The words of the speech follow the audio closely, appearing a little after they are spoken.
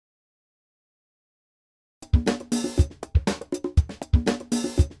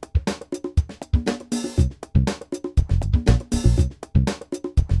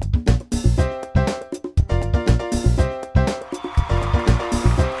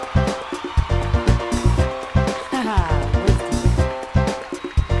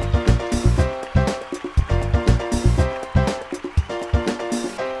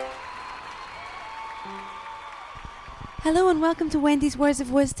welcome to Wendy's Words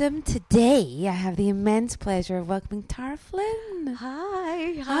of Wisdom. Today, I have the immense pleasure of welcoming Tara Flynn.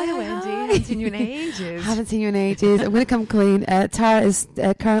 Hi, Hi. Wendy. Haven't seen you in ages. Haven't seen you in ages. I'm going to come clean. Tara is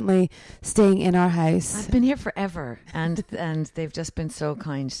currently staying in our house. I've been here forever, and they've just been so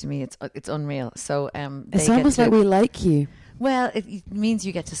kind to me. It's unreal. So it's almost like we like you. Well, it means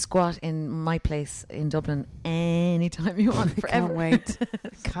you get to squat in my place in Dublin anytime you want, forever. Can't wait.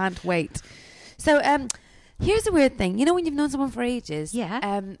 Can't wait. So, here's the weird thing. You know when you've known someone for ages? Yeah.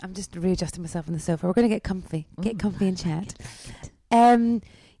 I'm just readjusting myself on the sofa. We're going to get comfy. Get comfy and chat. Like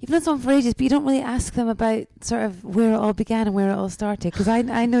You've known someone for ages, but you don't really ask them about sort of where it all began and where it all started. Because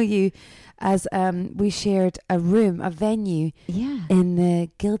I know you as we shared a venue in the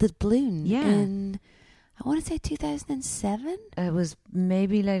Gilded Balloon in, I want to say 2007? It was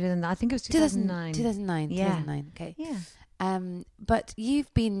maybe later than that. I think it was 2009. 2009. Yeah. 2009, okay. Yeah. But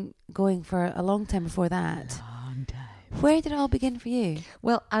you've been going for a long time before that. Long time. Where did it all begin for you?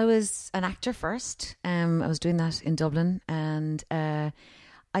 Well, I was an actor first. I was doing that in Dublin, and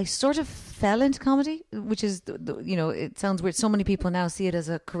I sort of fell into comedy, which is, it sounds weird. So many people now see it as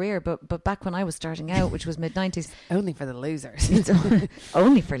a career, but back when I was starting out, which was mid-90s. Only for the losers. It's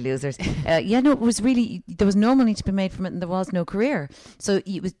only for losers. It was really, there was no money to be made from it, and there was no career. So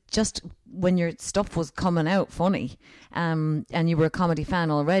it was just when your stuff was coming out funny, and you were a comedy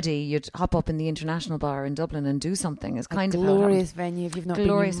fan already, you'd hop up in the International Bar in Dublin and do something. It's kind of glorious venue. If you've not been,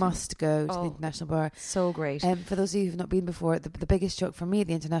 you must go to the International Bar. So great. For those of you who've not been before, the biggest joke for me at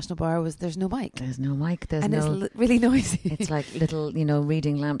the International Bar was there's no mic. There's no mic. It's really noisy. It's like little,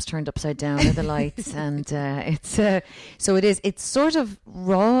 reading lamps turned upside down with the lights, and so it is. It's sort of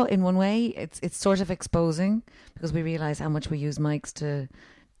raw in one way. It's sort of exposing because we realise how much we use mics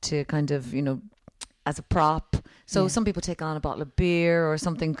to kind of, as a prop. So some people take on a bottle of beer or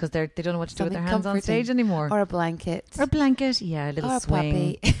something because they don't know what to do with their hands on stage anymore. Or a blanket. A little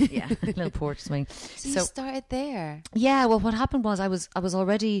swing. Puppy. A little porch swing. So you started there. Yeah, well, what happened was I was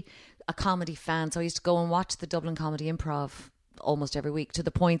already a comedy fan, so I used to go and watch the Dublin Comedy Improv almost every week, to the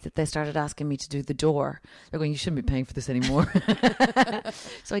point that they started asking me to do the door. They're going, you shouldn't be paying for this anymore.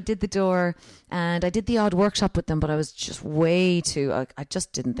 So I did the door, and I did the odd workshop with them, but I was just way too, I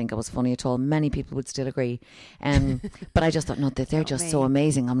just didn't think I was funny at all. Many people would still agree. But I just thought, no, they're just so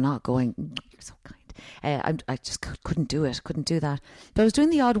amazing. I'm not going, you're so kind. I just couldn't do it, couldn't do that. But I was doing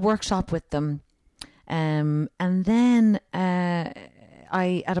the odd workshop with them. And then at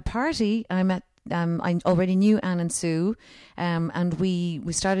a party, I met I already knew Anne and Sue, and we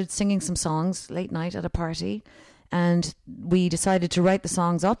started singing some songs late night at a party, and we decided to write the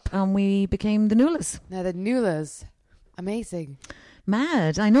songs up, and we became the Nualas. Now the Nualas, amazing.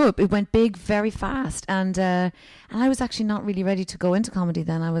 Mad, I know, it went big very fast, and I was actually not really ready to go into comedy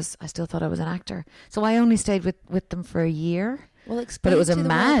then. I still thought I was an actor, so I only stayed with them for a year. Well, but it was a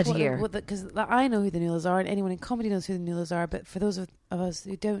mad year. Because I know who the Nualas are, and anyone in comedy knows who the Nualas are. But for those of us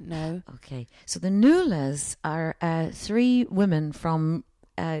who don't know, okay. So the Nualas are 3 women from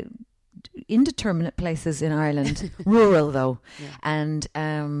indeterminate places in Ireland, rural though, and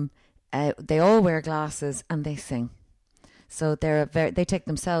they all wear glasses and they sing. So they take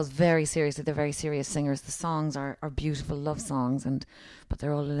themselves very seriously. They're very serious singers. The songs are beautiful love songs, but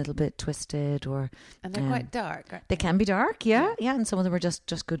they're all a little bit twisted, and they're quite dark. They can be dark, yeah, and some of them are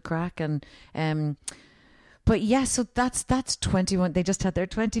just good crack, but yeah. So that's 21. They just had their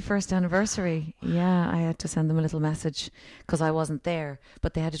 21st anniversary. Yeah, I had to send them a little message because I wasn't there,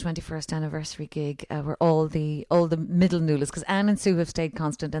 but they had a 21st anniversary gig where all the middle Nualas, because Anne and Sue have stayed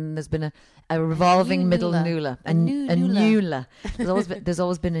constant, and there's been a revolving middle Nula, a Nula. There's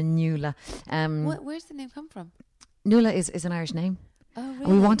always been a Nula. Where's the name come from? Nula is an Irish name. Oh, really?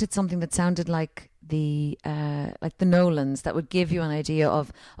 And we wanted something that sounded like the Nolans, that would give you an idea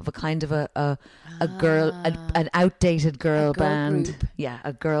of a kind of a girl, an outdated girl band. Group. Yeah,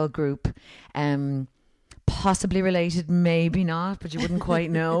 a girl group. Possibly related, maybe not, but you wouldn't quite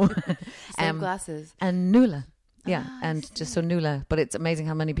know. Same glasses. And Nula. Yeah, and just so Nula. But it's amazing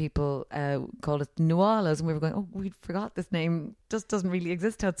how many people call it Nualas, and we were going, oh, we forgot this name just doesn't really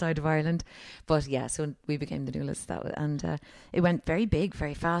exist outside of Ireland. But yeah, so we became the Nualas, and it went very big,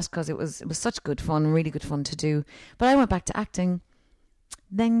 very fast, because it was such good fun, really good fun to do. But I went back to acting,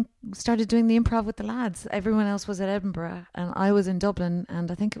 then started doing the improv with the lads. Everyone else was at Edinburgh, and I was in Dublin, and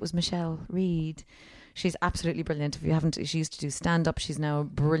I think it was Michelle Reid. She's absolutely brilliant. If you haven't, she used to do stand-up. She's now a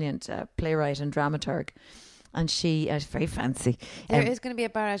brilliant playwright and dramaturg. And she is very fancy. There is going to be a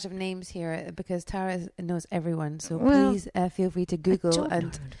barrage of names here because Tara knows everyone. So please feel free to Google.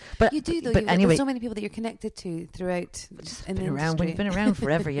 But you do, though. Anyway, there's so many people that you're connected to throughout. When you've been around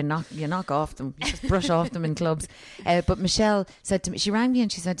forever, you knock off them. You just brush off them in clubs. But Michelle said to me, she rang me and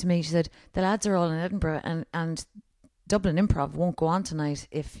she said to me, she said, the lads are all in Edinburgh and Dublin Improv won't go on tonight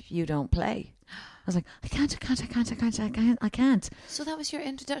if you don't play. I was like, I can't. So that was your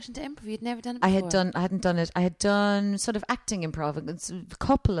introduction to improv. You'd never done it before? I hadn't done it. I had done sort of acting improv, a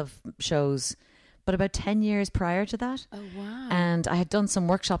couple of shows, but about 10 years prior to that. Oh, wow. And I had done some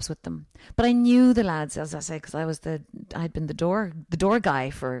workshops with them. But I knew the lads, as I say, because I had been the door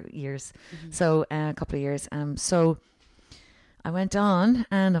guy for years. Mm-hmm. So a couple of years. So I went on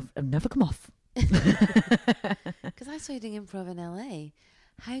and I've never come off. Because I saw you doing improv in LA.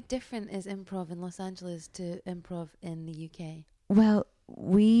 How different is improv in Los Angeles to improv in the UK? Well,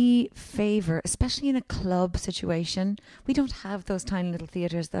 we favour, especially in a club situation, we don't have those tiny little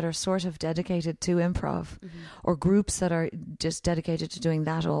theatres that are sort of dedicated to improv or groups that are just dedicated to doing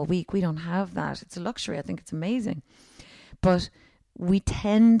that all week. We don't have that. It's a luxury. I think it's amazing. But we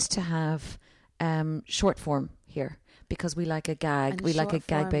tend to have short form here. Because we like a gag, and we like a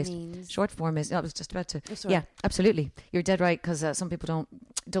gag based. Short form is. I was just about to. Yeah, absolutely. You're dead right. Because some people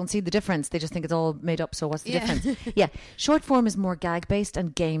don't see the difference. They just think it's all made up. So what's the difference? Yeah, short form is more gag based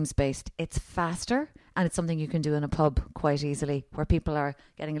and games based. It's faster and it's something you can do in a pub quite easily, where people are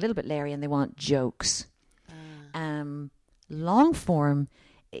getting a little bit leery and they want jokes. Long form,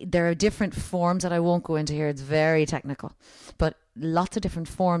 there are different forms that I won't go into here. It's very technical, but lots of different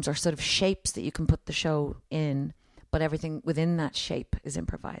forms or sort of shapes that you can put the show in. But everything within that shape is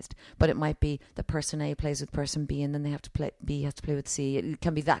improvised. But it might be the person A plays with person B and then they have to play, B has to play with C. It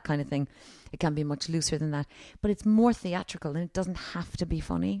can be that kind of thing. It can be much looser than that. But it's more theatrical and it doesn't have to be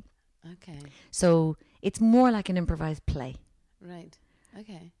funny. Okay. So it's more like an improvised play. Right.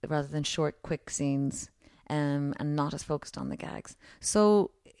 Okay. Rather than short, quick scenes and not as focused on the gags.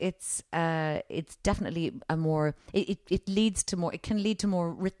 So it's definitely a more it leads to more, it can lead to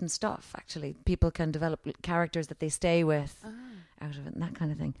more written stuff. Actually, people can develop characters that they stay with out of it and that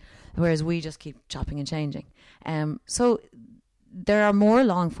kind of thing, whereas we just keep chopping and changing. So there are more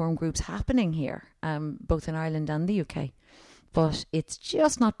long form groups happening here, both in Ireland and the UK, but it's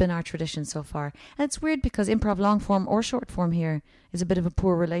just not been our tradition so far. And it's weird because improv long form or short form here is a bit of a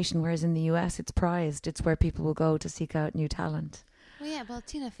poor relation, whereas in the US it's prized. It's where people will go to seek out new talent. Well, yeah, well,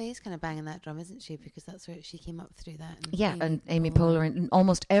 Tina Fey's kind of banging that drum, isn't she? Because that's where she came up through that. And Amy Poehler, and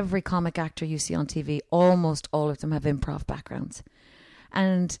almost every comic actor you see on TV, almost all of them have improv backgrounds,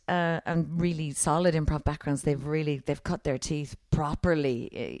 and really solid improv backgrounds. They've cut their teeth properly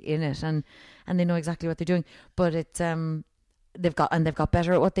in it, and they know exactly what they're doing. But it's they've got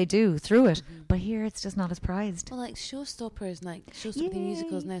better at what they do through it. But here it's just not as prized. Well, like Showstoppers, the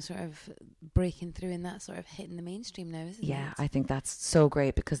musicals now sort of breaking through and that sort of hitting the mainstream now, isn't it? Yeah, I think that's so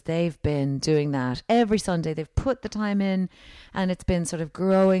great because they've been doing that every Sunday. They've put the time in and it's been sort of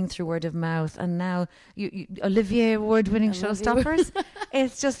growing through word of mouth. And now Olivier Award-winning Showstoppers,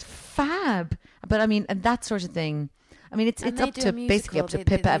 it's just fab. But I mean, and that sort of thing, I mean, it's up to basically up to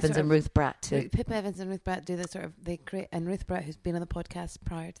Pippa Evans and Ruth Bratt too. Pippa Evans and Ruth Bratt do this sort of, they create, and Ruth Bratt, who's been on the podcast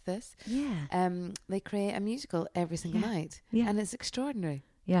prior to this, they create a musical every single night, and it's extraordinary.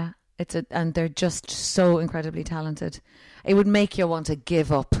 Yeah, and they're just so incredibly talented. It would make you want to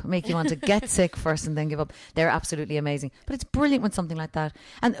give up, make you want to get sick first and then give up. They're absolutely amazing. But it's brilliant when something like that.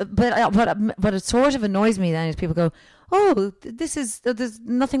 And but it sort of annoys me then is people go, oh, there's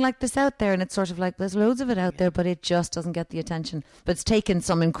nothing like this out there, and it's sort of like there's loads of it out there, but it just doesn't get the attention. But it's taken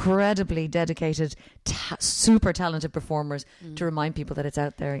some incredibly dedicated, super talented performers to remind people that it's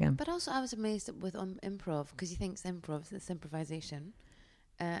out there again. But also, I was amazed with improv because you think it's improvisation.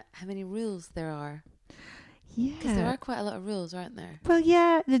 How many rules there are? Yeah, because there are quite a lot of rules, aren't there? Well,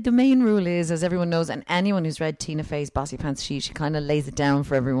 yeah, the main rule is, as everyone knows, and anyone who's read Tina Fey's Bossy Pants, she kind of lays it down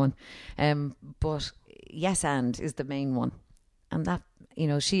for everyone. But yes and is the main one, and that,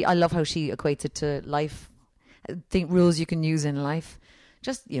 I love how she equates it to life. Rules you can use in life,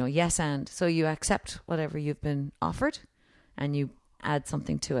 just yes and. So you accept whatever you've been offered, and you add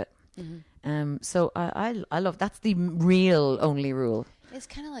something to it. So I love, that's the real only rule. It's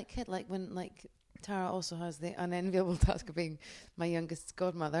kind of like when Tara also has the unenviable task of being my youngest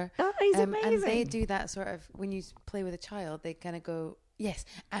godmother. Oh, he's amazing. And they do that sort of, when you play with a child, they kind of go, yes,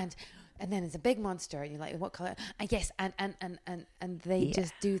 and then it's a big monster, and you're like, what colour? Yes, and they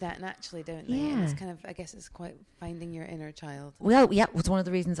just do that naturally, don't they? Yeah. And it's kind of, I guess it's quite finding your inner child. Well, yeah, it's one of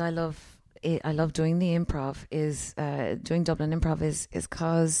the reasons I love doing the improv, is doing Dublin Improv is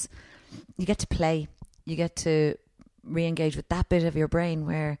because you get to play. you get to re-engage with that bit of your brain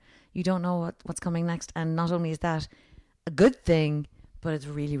where you don't know what's coming next. And not only is that a good thing, but it's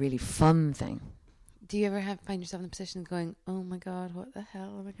a really, really fun thing. Do you ever find yourself in a position going, oh my God, what the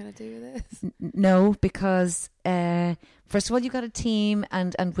hell am I going to do with this? No, because first of all, you've got a team,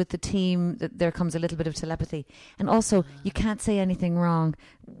 and with the team, there comes a little bit of telepathy. And also, you can't say anything wrong.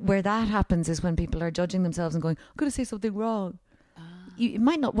 Where that happens is when people are judging themselves and going, I'm going to say something wrong. It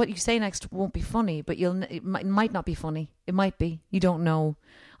might not, what you say next won't be funny, but it might not be funny. It might be. You don't know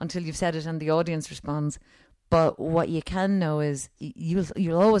until you've said it and the audience responds. But what you can know is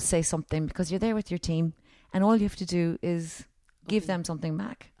you'll always say something because you're there with your team, and all you have to do is give them something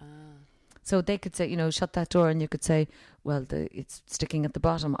back. So they could say, shut that door, and you could say, well, it's sticking at the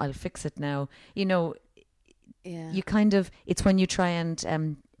bottom. I'll fix it now. You kind of, it's when you try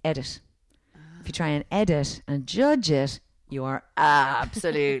and edit. If you try and edit and judge it, you are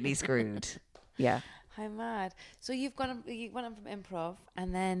absolutely screwed. Yeah. How mad. So you went on from improv,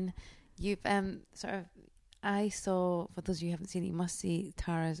 and then you've sort of, I saw, for those of you who haven't seen it, you must see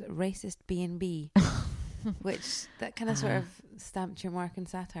Tara's Racist B&B, which that kind of sort of stamped your mark in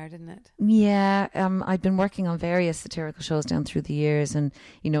satire, didn't it? Yeah, I'd been working on various satirical shows down through the years, and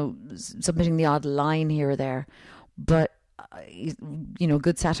submitting the odd line here or there, but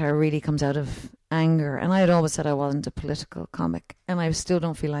good satire really comes out of anger. And I had always said I wasn't a political comic, and I still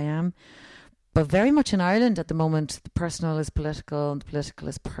don't feel I am. But very much in Ireland at the moment, the personal is political and the political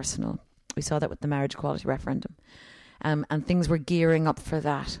is personal. We saw that with the marriage equality referendum. And things were gearing up for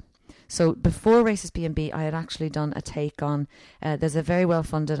that. So before Racist B&B, I had actually done a take on, there's a very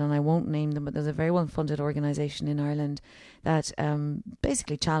well-funded, and I won't name them, but there's a very well-funded organisation in Ireland that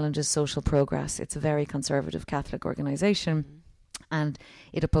basically challenges social progress. It's a very conservative Catholic organisation, and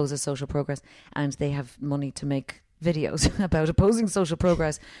it opposes social progress, and they have money to make videos about opposing social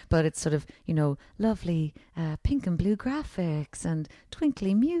progress, but it's sort of, lovely pink and blue graphics and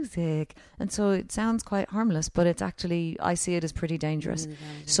twinkly music, and so it sounds quite harmless, but it's actually, I see it as pretty dangerous.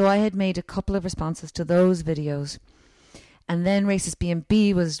 So I had made a couple of responses to those videos, and then Racist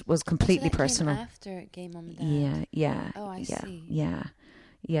B&B was completely personal. After Gay Mum and Dad. Yeah. Oh, I see. Yeah.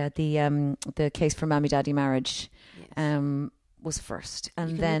 The case for Mammy Daddy Marriage was first, and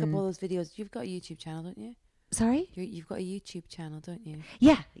you can then look up all those videos. You've got a YouTube channel, don't you? Sorry? You've got a YouTube channel, don't you?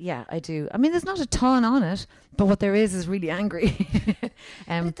 Yeah, I do. I mean, there's not a ton on it, but what there is really angry.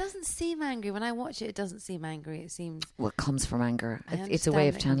 But it doesn't seem angry. When I watch it, it doesn't seem angry. It seems... Well, it comes from anger. It's a way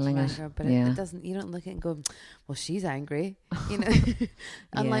of channeling it. Anger, but it doesn't... You don't look at it and go, well, she's angry.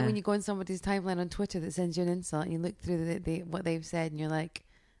 Unlike when you go on somebody's timeline on Twitter that sends you an insult, and you look through what they've said, and you're like,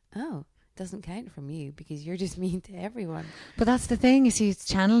 oh... doesn't count from you because you're just mean to everyone. But that's the thing, you see, it's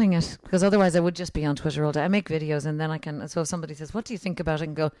channeling it, because otherwise I would just be on Twitter all day. I make videos, and then I can, so if somebody says, what do you think about it,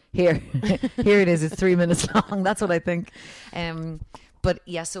 and go, here it is, it's 3 minutes long. That's what I think. But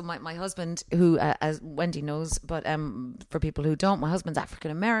yeah, so my husband, who, as Wendy knows, but for people who don't, my husband's African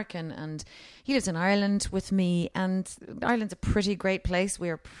American, and he lives in Ireland with me, and Ireland's a pretty great place.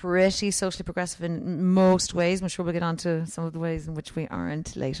 We are pretty socially progressive in most ways. I'm sure we'll get on to some of the ways in which we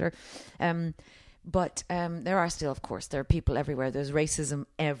aren't later. But there are still, of course, there are people everywhere. There's racism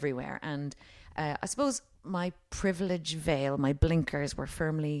everywhere. And I suppose my privilege veil, my blinkers were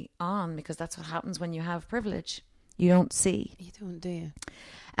firmly on, because that's what happens when you have privilege. You don't see. You don't, do you?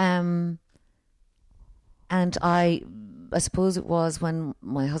 And I suppose it was when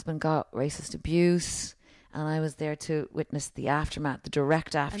my husband got racist abuse, and I was there to witness the aftermath, the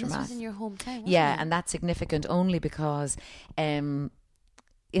direct aftermath. And this was in your hometown, wasn't it? And that's significant only because it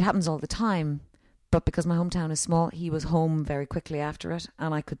happens all the time. But because my hometown is small, he was home very quickly after it,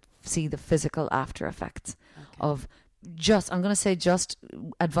 and I could see the physical after effects of I'm going to say just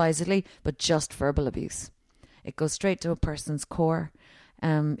advisedly, but just verbal abuse. It goes straight to a person's core.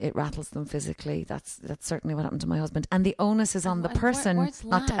 It rattles them physically. That's certainly what happened to my husband. And the onus is on the person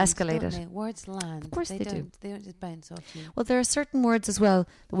not to escalate it. Words land. Of course they do. They don't just bounce off you. Well, there are certain words as well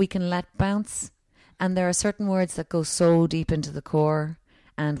that we can let bounce. And there are certain words that go so deep into the core.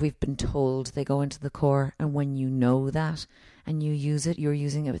 And we've been told they go into the core. And when you know that and you use it, you're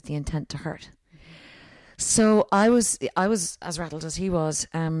using it with the intent to hurt. So I was as rattled as he was.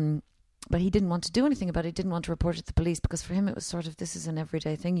 But he didn't want to do anything about it. He didn't want to report it to the police, because for him it was sort of, this is an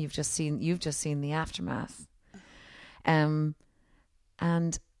everyday thing. You've just seen the aftermath. And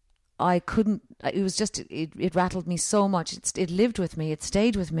I couldn't. It was just it rattled me so much. It lived with me. It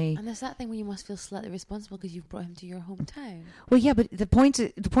stayed with me. And there's that thing when you must feel slightly responsible because you've brought him to your hometown. Well, yeah, but the point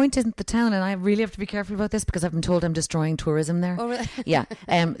isn't the town, and I really have to be careful about this because I've been told I'm destroying tourism there. Oh, really? Yeah.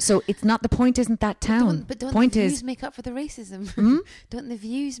 So it's not, the point isn't that town. But don't point the views is, make up for the racism? Don't the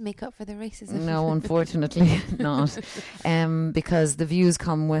views make up for the racism? No, unfortunately not. Because the views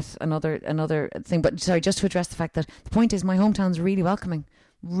come with another thing. But sorry, just to address the fact that the point is my hometown's really welcoming,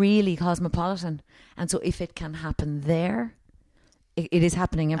 really cosmopolitan, and so if it can happen there, it is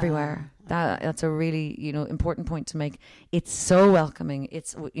happening everywhere. That's a really important point to make. It's so welcoming.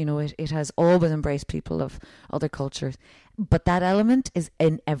 It's it has always embraced people of other cultures, but that element is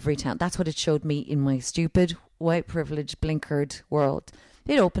in every town. That's what it showed me in my stupid white privilege blinkered world.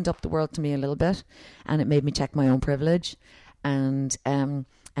 It opened up the world to me a little bit, and it made me check my own privilege, and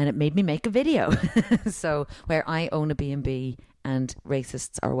it made me make a video. So where I own a B&B and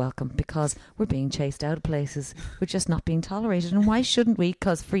racists are welcome because we're being chased out of places. We're just not being tolerated. And why shouldn't we?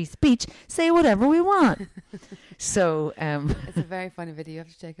 Because free speech, say whatever we want. So it's a very funny video. You have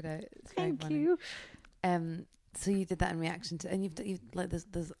to check it out. It's very Thank funny. you. So you did that in reaction to, and you've like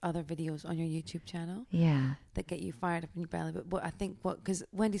there's other videos on your YouTube channel, that get you fired up in your belly. But what I think, because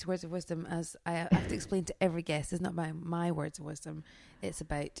Wendy's words of wisdom, as I have to explain to every guest, is not my words of wisdom. It's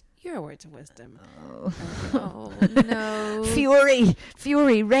about your words of wisdom. Oh no!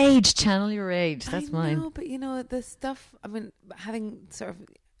 Fury, rage. Channel your rage. That's mine. No, but the stuff. I mean, having sort of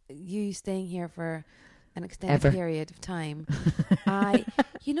you staying here for an extended period of time,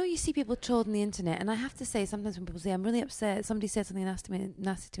 you see people trolled on the internet, and I have to say, sometimes when people say I'm really upset, somebody said something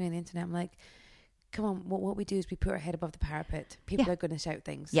nasty to me on the internet, I'm like, come on, what we do is we put our head above the parapet. People are going to shout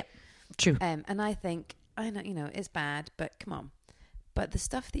things. Yep, true. And I think, I know, it's bad, but come on. But the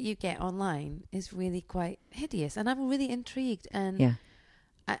stuff that you get online is really quite hideous, and I'm really intrigued. And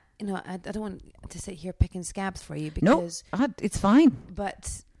I don't want to sit here picking scabs for you because it's fine.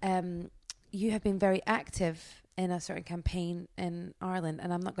 But you have been very active in a certain campaign in Ireland,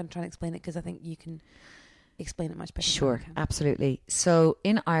 and I'm not going to try and explain it because I think you can explain it much better. Sure, absolutely. So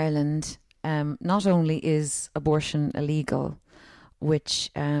in Ireland, not only is abortion illegal, which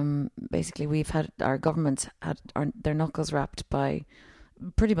basically our governments had their knuckles rapped by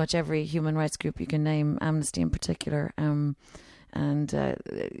pretty much every human rights group you can name, Amnesty in particular, and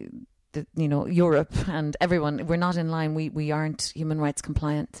Europe and everyone. We're not in line. We aren't human rights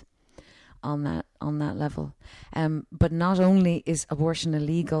compliant on that level. But not only is abortion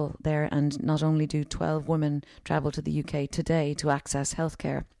illegal there, and not only do 12 women travel to the UK today to access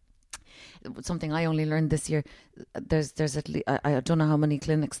healthcare. Something I only learned this year. There's at least, I don't know how many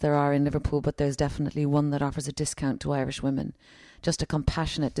clinics there are in Liverpool, but there's definitely one that offers a discount to Irish women, just a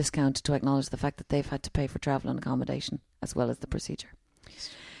compassionate discount to acknowledge the fact that they've had to pay for travel and accommodation as well as the procedure.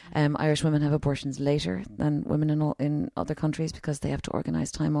 Irish women have abortions later than women in other countries because they have to organise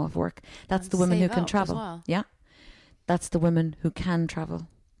time off work. That's the women who can travel. Well. Yeah, that's the women who can travel.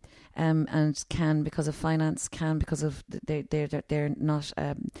 And can because of finance, can because of they're not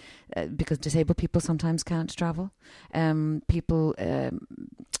because disabled people sometimes can't travel.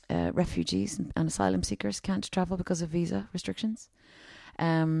 Refugees and asylum seekers can't travel because of visa restrictions.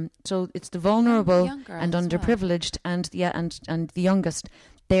 So it's the vulnerable and underprivileged and the youngest.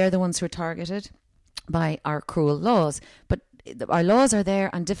 They're the ones who are targeted by our cruel laws. But our laws are there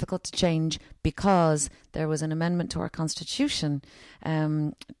and difficult to change because there was an amendment to our constitution.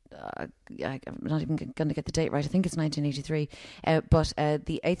 I'm not even going to get the date right. I think it's 1983. But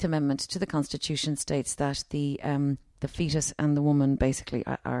the 8th Amendment to the Constitution states that the fetus and the woman basically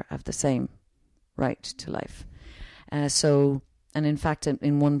have the same right to life. And in fact,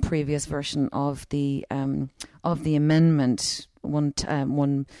 in one previous version of the amendment, one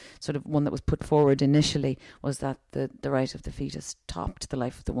that was put forward initially was that the right of the fetus topped the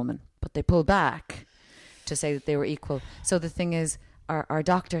life of the woman, but they pulled back to say that they were equal. So the thing is, our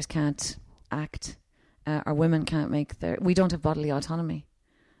doctors can't act, our women can't we don't have bodily autonomy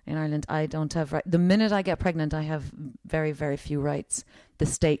in Ireland. I don't have the minute I get pregnant, I have very, very few rights. The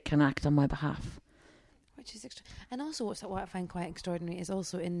state can act on my behalf. Which is and also what I find quite extraordinary is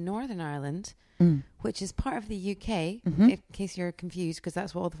also in Northern Ireland, which is part of the UK, in case you're confused, because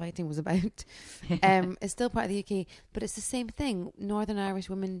that's what all the fighting was about. It's still part of the UK, but it's the same thing. Northern Irish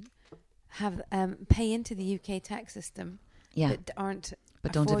women have pay into the UK tax system, but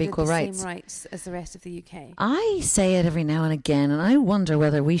don't have equal rights. Same rights as the rest of the UK. I say it every now and again, and I wonder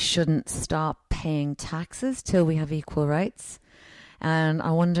whether we shouldn't stop paying taxes till we have equal rights. And I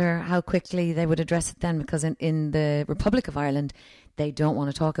wonder how quickly they would address it then, because in the Republic of Ireland, they don't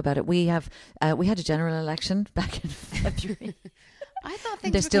want to talk about it. We had a general election back in February. I thought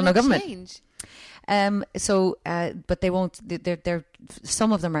things There's were still no government. change. But they won't. They're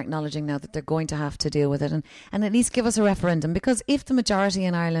some of them are acknowledging now that they're going to have to deal with it, and at least give us a referendum. Because if the majority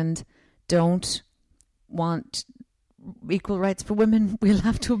in Ireland don't want equal rights for women, we'll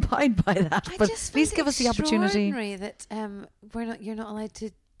have to abide by that. But please give us the opportunity. That you're not allowed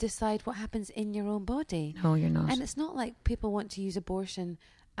to decide what happens in your own body. No, you're not. And it's not like people want to use abortion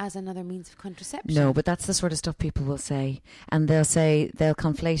as another means of contraception. No, but that's the sort of stuff people will say, and they'll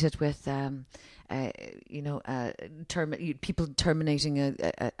conflate it with, people terminating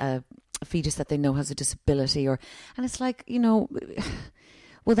a fetus that they know has a disability, and it's like,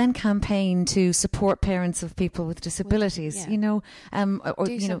 well, then campaign to support parents of people with disabilities, or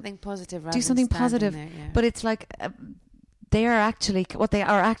do something positive. Do something positive, there, yeah. But it's like. They are actually what they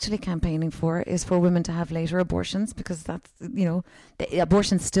are actually campaigning for is for women to have later abortions, because that's the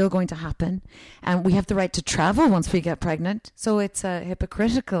abortion's still going to happen, and we have the right to travel once we get pregnant. So it's a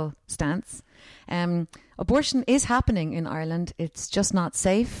hypocritical stance. Abortion is happening in Ireland. It's just not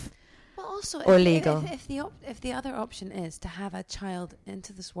safe. Well, also, or legal. If the other option is to have a child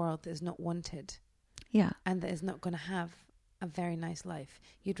into this world that is not wanted, and that is not going to have a very nice life,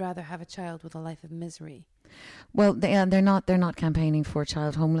 you'd rather have a child with a life of misery. Well, they're not campaigning for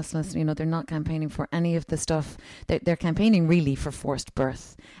child homelessness. They're not campaigning for any of the stuff. They're campaigning really for forced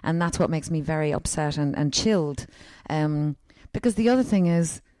birth, and that's what makes me very upset and chilled. Because the other thing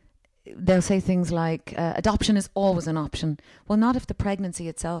is, they'll say things like adoption is always an option. Well, not if the pregnancy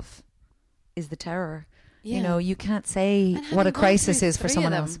itself is the terror. Yeah. You can't say what a crisis is for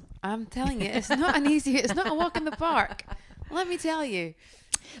someone else. I'm telling you, it's not it's not a walk in the park. Let me tell you.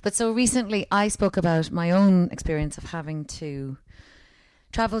 But so recently I spoke about my own experience of having to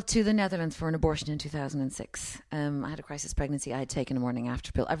travel to the Netherlands for an abortion in 2006. I had a crisis pregnancy. I had taken a morning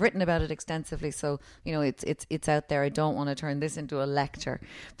after pill. I've written about it extensively, so it's out there. I don't want to turn this into a lecture,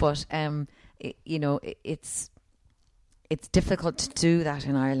 but it's difficult to do that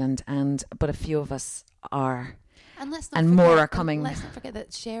in Ireland, but a few of us are. And more are coming. Let's not forget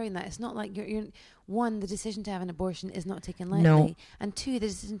that sharing that, it's not like you're one, the decision to have an abortion is not taken lightly. No. And two, the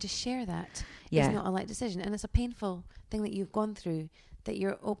decision to share that is not a light decision. And it's a painful thing that you've gone through, that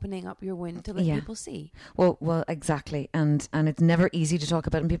you're opening up your wound to let people see. Well, exactly. And it's never easy to talk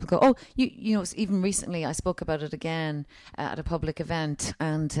about it. And people go, oh, even recently I spoke about it again at a public event,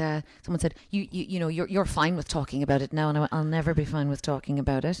 and someone said, you're fine with talking about it now, and I'll never be fine with talking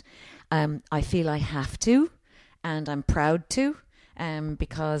about it. I feel I have to. And I'm proud to,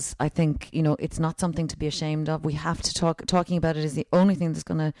 because I think, it's not something to be ashamed of. We have to talk. Talking about it is the only thing that's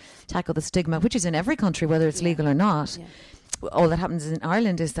going to tackle the stigma, which is in every country, whether it's legal or not. Yeah. All that happens in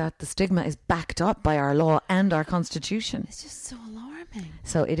Ireland is that the stigma is backed up by our law and our constitution. It's just so alarming.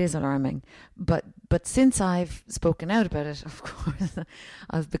 So it is alarming. But since I've spoken out about it, of course,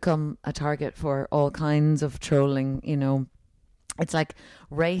 I've become a target for all kinds of trolling. It's like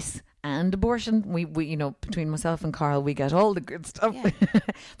race and abortion. We between myself and Carl, we get all the good stuff. Yeah.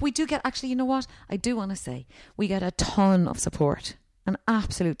 We do get, actually, you know what? I do want to say, we get a ton of support, an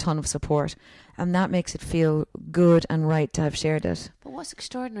absolute ton of support. And that makes it feel good and right to have shared it. But what's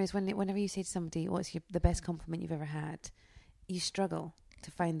extraordinary is whenever you say to somebody, what's the best compliment you've ever had, you struggle to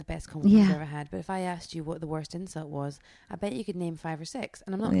find the best compliment you've ever had. But if I asked you what the worst insult was, I bet you could name 5 or 6.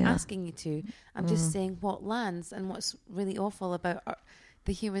 And I'm not asking you to. I'm just saying what lands. And what's really awful about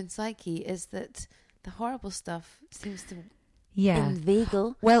the human psyche is that the horrible stuff seems to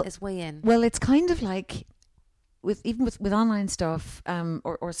inveigle its way in. Well, it's kind of like with online stuff,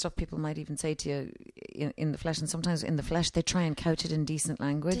 or stuff people might even say to you in the flesh, and sometimes in the flesh they try and couch it in decent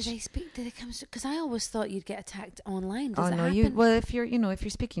language. Do they come? Because I always thought you'd get attacked online. Does it happen? If you're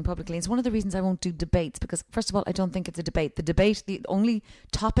speaking publicly, it's one of the reasons I won't do debates, because first of all, I don't think it's a debate. The only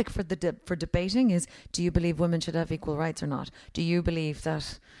topic for debating is: do you believe women should have equal rights or not? Do you believe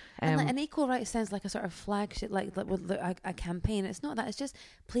that? And equal rights sounds like a sort of flagship, like with a campaign. It's not that. It's just,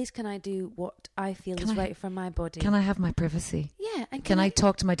 please, can I do what I feel is right for my body? Can I have my privacy? Yeah. And can I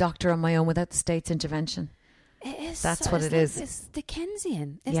talk to my doctor on my own without the state's intervention? It is. That's what it is. It's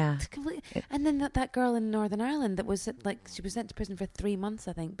Dickensian. It's and then that girl in Northern Ireland that was she was sent to prison for 3 months,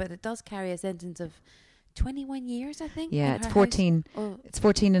 I think, but it does carry a sentence of 21 years, I think. Yeah, it's 14. It's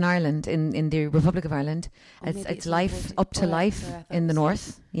 14 in Ireland, in the Republic of Ireland. It's life, up to life in the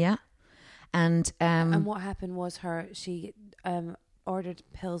north. Yeah. And what happened was she ordered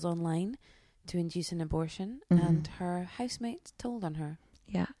pills online to induce an abortion, and her housemates told on her.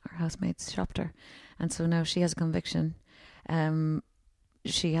 Yeah, her housemates shopped her. And so now she has a conviction.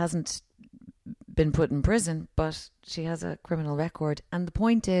 She hasn't been put in prison, but she has a criminal record. And the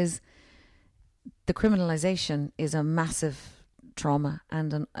point is, the criminalisation is a massive trauma,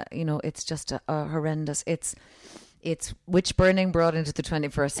 and it's just a horrendous. It's witch burning brought into the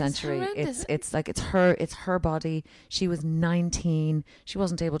 21st century. It's her body. She was 19. She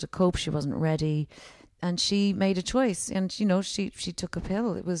wasn't able to cope. She wasn't ready. And she made a choice, and she took a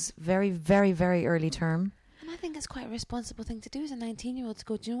pill. It was very, very, very early term. And I think it's quite a responsible thing to do as a 19-year-old to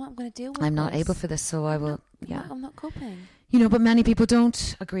go, do you know what, I'm going to deal with I'm not able for this, so I will. I'm not coping. But many people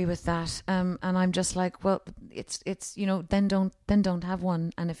don't agree with that. And I'm just like, well, it's then don't have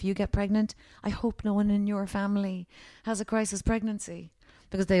one. And if you get pregnant, I hope no one in your family has a crisis pregnancy,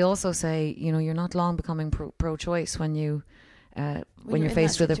 because they also say, you're not long becoming pro-choice when you're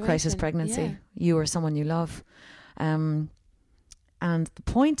faced with a crisis pregnancy, you or someone you love. And the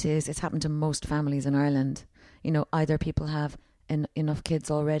point is, it's happened to most families in Ireland. Either people have enough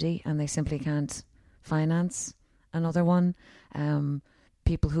kids already and they simply can't finance another one.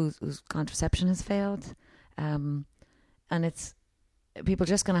 People whose contraception has failed. And it's people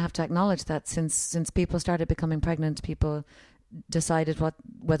just going to have to acknowledge that since people started becoming pregnant, people decided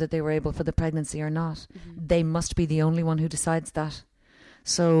whether they were able for the pregnancy or not. Mm-hmm. They must be the only one who decides that.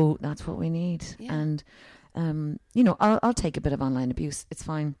 So that's what we need. Yeah. And I'll take a bit of online abuse. It's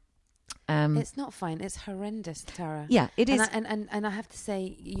fine. It's not fine. It's horrendous, Tara. Yeah, it is. And I have to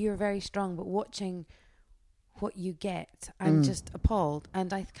say, you're very strong. But watching what you get, I'm just appalled.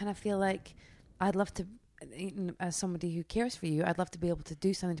 And I kind of feel like I'd love to, as somebody who cares for you, I'd love to be able to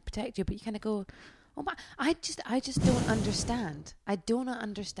do something to protect you. But you kind of go, oh, but I just don't understand. I do not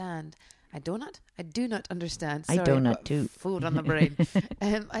understand. I do not understand. Sorry, I do not do. Food on the brain.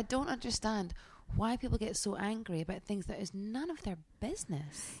 I don't understand why people get so angry about things that is none of their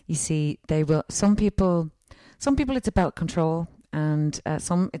business. You see, some people it's about control, and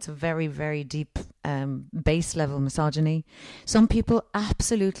some it's a very, very deep base level misogyny. Some people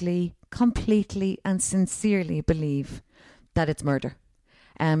absolutely, completely and sincerely believe that it's murder.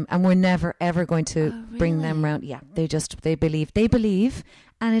 And we're never ever going to bring them round. Yeah, they believe,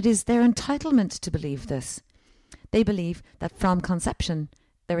 and it is their entitlement to believe this. They believe that from conception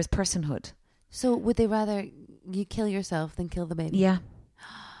there is personhood. So would they rather you kill yourself than kill the baby? Yeah.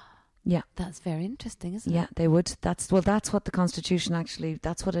 Yeah. That's very interesting, isn't it? Yeah, they would. That's what the Constitution actually,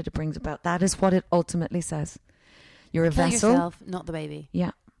 that's what it brings about. That is what it ultimately says. You're a vessel. Kill yourself, not the baby.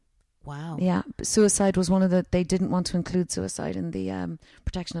 Yeah. Wow. Yeah. Suicide was they didn't want to include suicide in the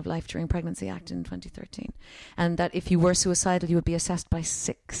Protection of Life During Pregnancy Act in 2013. And that if you were suicidal, you would be assessed by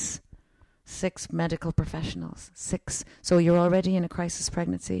six medical professionals. 6. So you're already in a crisis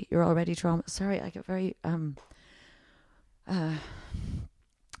pregnancy. You're already trauma. Sorry, I get very I'm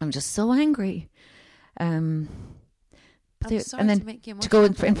just so angry. I'm sorry and then to make you to go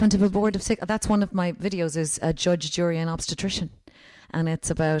in front of a board of 6. That's one of my videos, is a judge, jury, and obstetrician, and it's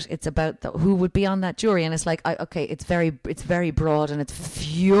about who would be on that jury. And it's like, it's very broad and it's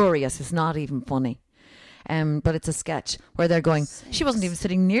furious. It's not even funny. But it's a sketch where they're going, 6. She wasn't even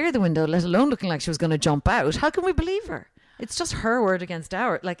sitting near the window, let alone looking like she was going to jump out. How can we believe her? It's just her word against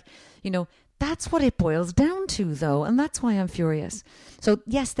ours. That's what it boils down to, though. And that's why I'm furious. So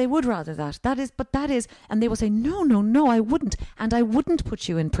yes, they would rather that. That is, and they will say, no, I wouldn't. And I wouldn't put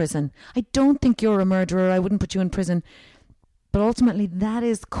you in prison. I don't think you're a murderer. I wouldn't put you in prison. But ultimately, that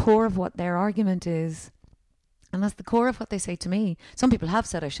is the core of what their argument is. And that's the core of what they say to me. Some people have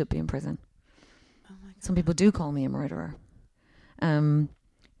said I should be in prison. Some people do call me a murderer.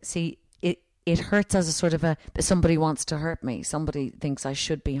 See, it hurts as a sort of somebody wants to hurt me. Somebody thinks I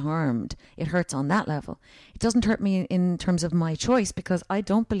should be harmed. It hurts on that level. It doesn't hurt me in terms of my choice, because I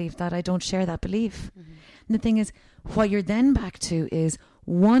don't believe that. I don't share that belief. Mm-hmm. And the thing is, what you're then back to is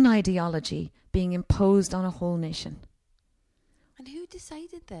one ideology being imposed on a whole nation. And who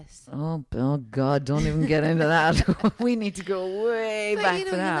decided this? Oh God, don't even get into that. We need to go way back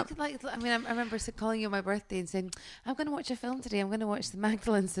for that. I remember calling you on my birthday and saying, I'm going to watch a film today. I'm going to watch the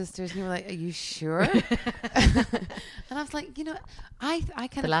Magdalene Sisters. And you were like, are you sure? And I was like, I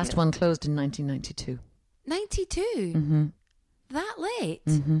kind of... The last one closed in 1992. 92? Mm-hmm. That late?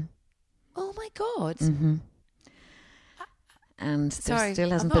 Mm-hmm. Oh my God. Mm-hmm. And there still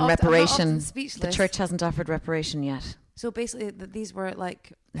hasn't been reparation. The church hasn't offered reparation yet. So basically, these were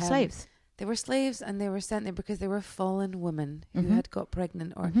like slaves. They were slaves, and they were sent there because they were fallen women who had got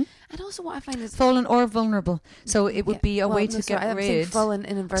pregnant, and also what I find is fallen or vulnerable. So it would be a way to get rid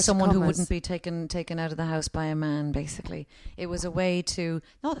of someone who wouldn't be taken out of the house by a man. Basically, it was a way to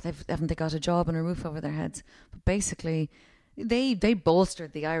not that haven't they got a job and a roof over their heads, but basically they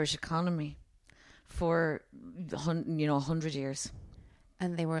bolstered the Irish economy for 100 years.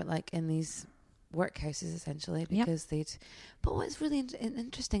 And they were like in these workhouses essentially because they'd. But what's really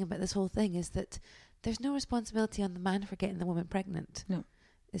interesting about this whole thing is that there's no responsibility on the man for getting the woman pregnant. No,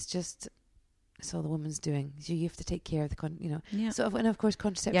 it's just. It's all the woman's doing. So you have to take care of the, So, and of course,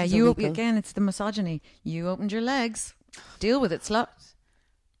 contraception. Yeah, you again. It's the misogyny. You opened your legs. Deal with it, slut.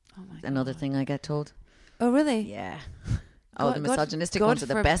 Oh my Another God. thing I get told. Oh really? Yeah. The misogynistic ones are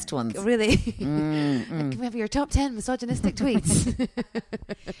the best ones. Really? Can we have your top 10 misogynistic tweets?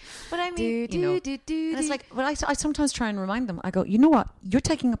 But I mean, and it's like, but I sometimes try and remind them. I go, you know what? You're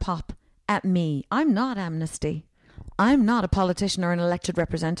taking a pop at me. I'm not Amnesty. I'm not a politician or an elected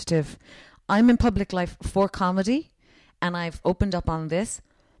representative. I'm in public life for comedy, and I've opened up on this.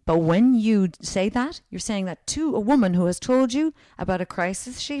 But when you say that, you're saying that to a woman who has told you about a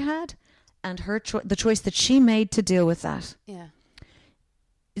crisis she had and her the choice that she made to deal with that. Yeah.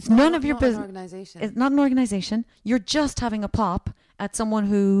 It's none of your business. It's not an organization. You're just having a pop at someone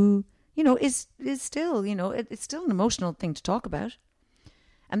who, is still, it's still an emotional thing to talk about.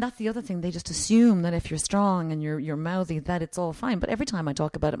 And that's the other thing. They just assume that if you're strong and you're mouthy, that it's all fine. But every time I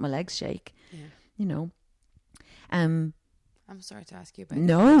talk about it, my legs shake. Yeah. I'm sorry to ask you about it.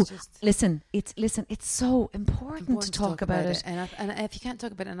 No, listen. It's so important to talk about it. And if you can't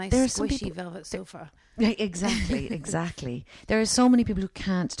talk about it, a nice squishy velvet sofa. Yeah, exactly. There are so many people who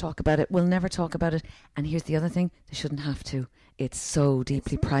can't talk about it, will never talk about it. And here's the other thing: they shouldn't have to. It's so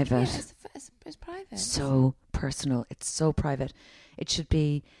deeply private. Yeah, it's private. So personal. It's so private. It should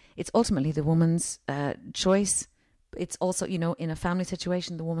be. It's ultimately the woman's choice. It's also, in a family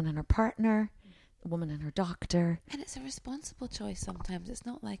situation, the woman and her partner, the woman and her doctor. And it's a responsible choice sometimes. It's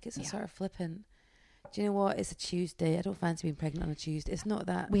not like it's a sort of flippant. Do you know what? It's a Tuesday. I don't fancy being pregnant on a Tuesday. It's not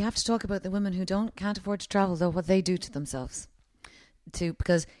that. We have to talk about the women who can't afford to travel, though, what they do to themselves.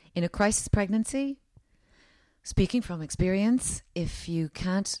 Because in a crisis pregnancy, speaking from experience, if you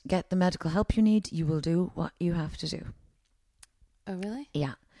can't get the medical help you need, you will do what you have to do. Oh, really?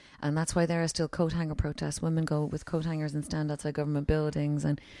 Yeah. And that's why there are still coat hanger protests. Women go with coat hangers and stand outside government buildings.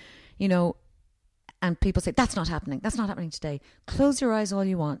 And, and people say, that's not happening. That's not happening today. Close your eyes all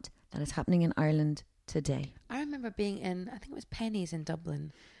you want. That is happening in Ireland today. I remember being in, I think it was Penny's in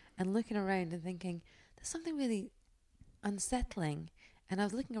Dublin, and looking around and thinking, there's something really unsettling. And I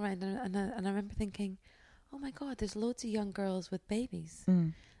was looking around and I remember thinking, oh my God, there's loads of young girls with babies.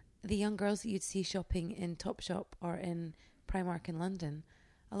 Mm. The young girls that you'd see shopping in Topshop or in Primark in London,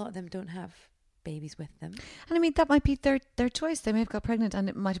 a lot of them don't have babies with them. And I mean, that might be their choice. They may have got pregnant and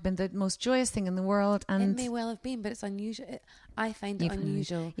it might have been the most joyous thing in the world. And it may well have been, but it's unusual. I find it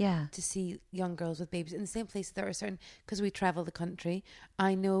unusual to see young girls with babies in the same place. There are certain, because we travel the country,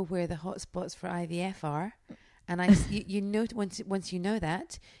 I know where the hot spots for IVF are. And you know, once you know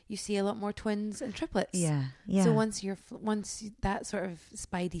that, you see a lot more twins and triplets. Yeah. So once that sort of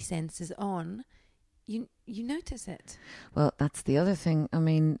spidey sense is on, you notice it. Well, that's the other thing. I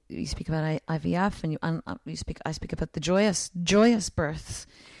mean, you speak about IVF, and I speak about the joyous births.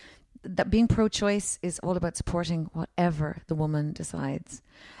 That being pro-choice is all about supporting whatever the woman decides,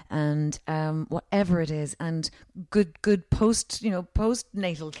 and whatever it is, and good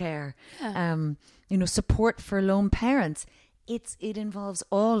postnatal care. Yeah. Support for lone parents. It involves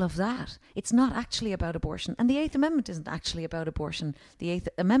all of that. It's not actually about abortion. And the Eighth Amendment isn't actually about abortion. The Eighth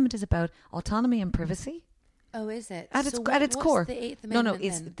Amendment is about autonomy and privacy. Oh, is it? At its core. The Eighth Amendment,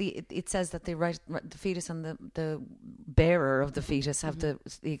 it says that the fetus and the bearer of the fetus have the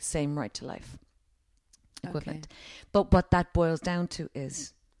same right to life. Equivalent. Okay. But what that boils down to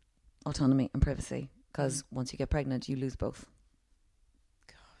is autonomy and privacy. Because once you get pregnant, you lose both.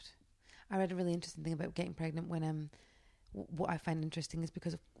 God. I read a really interesting thing about getting pregnant when what I find interesting is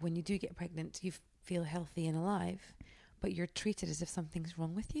because when you do get pregnant, you feel healthy and alive, but you're treated as if something's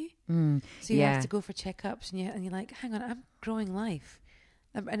wrong with you. So you have to go for checkups, and you're like, hang on, I'm growing life.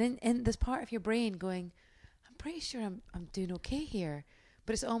 And in there's part of your brain going, I'm pretty sure I'm doing okay here.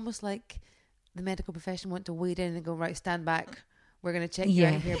 But it's almost like the medical profession want to wade in and go, right, stand back. We're going to check you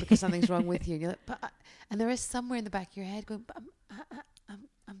out here because something's wrong with you. And you're like, and there is somewhere in the back of your head going, but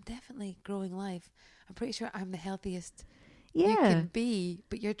I'm definitely growing life. I'm pretty sure I'm the healthiest you can be,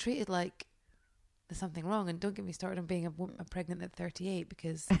 but you're treated like there's something wrong. And don't get me started on being a pregnant at 38,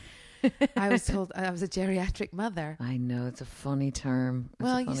 because I was told I was a geriatric mother. I know, it's a funny term.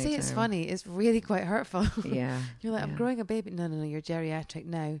 It's funny. It's really quite hurtful. Yeah. You're like, I'm growing a baby. No, you're geriatric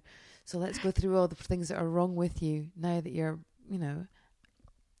now. So let's go through all the things that are wrong with you now that you're,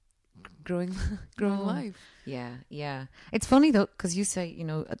 growing life. Yeah. It's funny though, because you say,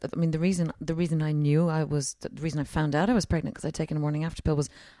 I mean, the reason I knew the reason I found out I was pregnant because I'd taken a morning after pill was,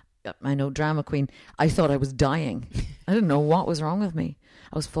 I know, drama queen. I thought I was dying. I didn't know what was wrong with me.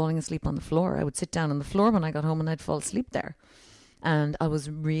 I was falling asleep on the floor. I would sit down on the floor when I got home and I'd fall asleep there. And I was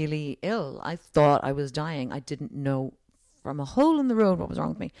really ill. I thought I was dying. I didn't know from a hole in the road what was wrong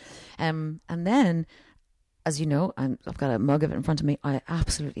with me. And then, as you know, I've got a mug of it in front of me. I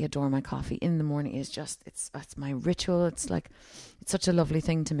absolutely adore my coffee in the morning. It's my ritual. It's such a lovely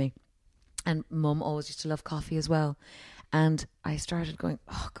thing to me. And Mum always used to love coffee as well. And I started going,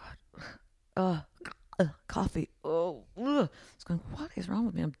 oh God, coffee. Oh, ugh. I was going, what is wrong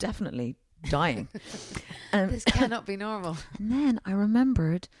with me? I'm definitely dying. And this cannot be normal. And then I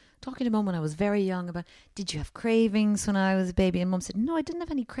remembered talking to Mum when I was very young about, did you have cravings when I was a baby? And Mum said, no, I didn't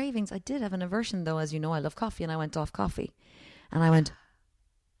have any cravings. I did have an aversion though. As you know, I love coffee, and I went off coffee. And I went,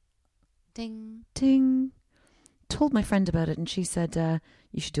 ding, ding. Told my friend about it, and she said,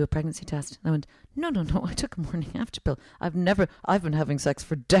 you should do a pregnancy test. And I went, no, I took a morning after pill. I've been having sex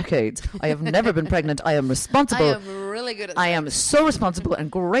for decades. I have never been pregnant. I am responsible. I am really good at sex. I am so responsible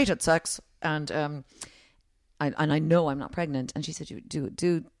and great at sex. And I know I'm not pregnant. And she said, you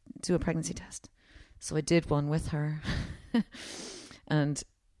do a pregnancy test. So I did one with her. And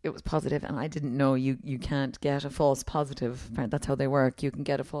it was positive, and I didn't know you can't get a false positive. That's how they work. You can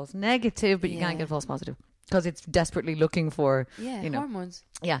get a false negative, but you can't get a false positive. Because it's desperately looking for, hormones.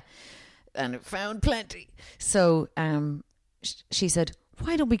 Yeah. And it found plenty. So she said,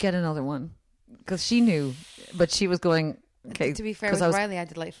 why don't we get another one? Because she knew, but she was going, okay. To be fair, with Riley, I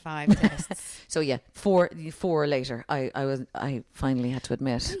did like 5 tests. So yeah, four later, I finally had to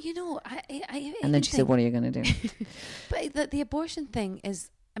admit. Well, I and then she said, what are you going to do? But the abortion thing is,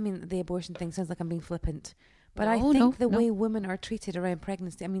 I mean, the abortion thing sounds like I'm being flippant. But I think the way women are treated around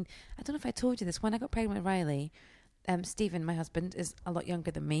pregnancy, I mean, I don't know if I told you this. When I got pregnant with Riley, Stephen, my husband, is a lot younger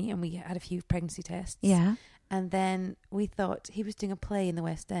than me, and we had a few pregnancy tests. Yeah. And then we thought, he was doing a play in the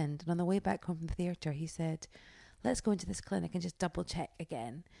West End, and on the way back home from the theatre, he said, let's go into this clinic and just double check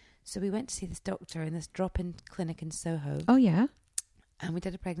again. So we went to see this doctor in this drop-in clinic in Soho. Oh, yeah. And we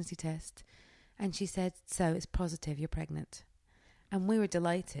did a pregnancy test, and she said, so it's positive, you're pregnant. And we were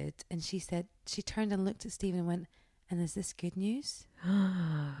delighted. And she said, she turned and looked at Stephen and went, and is this good news?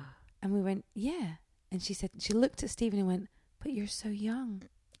 And we went, yeah. And she said, she looked at Stephen and went, but you're so young.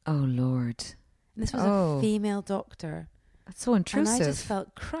 Oh, Lord. And this was a female doctor. That's so intrusive. And I just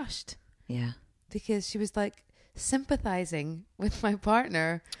felt crushed. Yeah. Because she was like sympathizing with my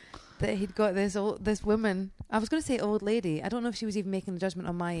partner that he'd got this woman. I was going to say old lady. I don't know if she was even making a judgment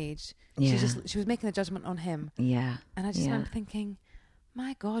on my age. Yeah. She was making a judgment on him. Yeah. And I just remember thinking,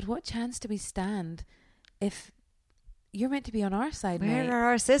 my God, what chance do we stand if you're meant to be on our side, Where mate? are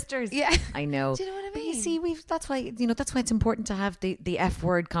our sisters? Yeah. I know. Do you know what I mean? But you see, that's why it's important to have the F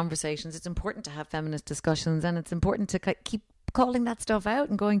word conversations. It's important to have feminist discussions, and it's important to keep calling that stuff out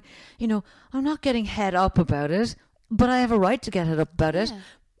and going, I'm not getting head up about it, but I have a right to get head up about it.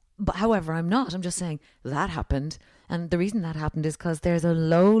 But however, I'm not. I'm just saying that happened. And the reason that happened is because there's a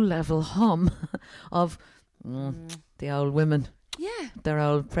low-level hum of the old women. Yeah. Their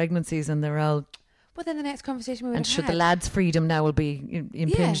old pregnancies and their old... Well, then the next conversation we would and have should had, the lad's freedom now will be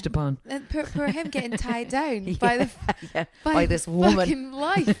impinged upon. And for him getting tied down by this woman. fucking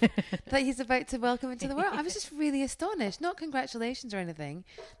life that he's about to welcome into the world. I was just really astonished. Not congratulations or anything,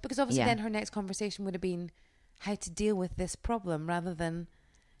 because obviously then her next conversation would have been how to deal with this problem rather than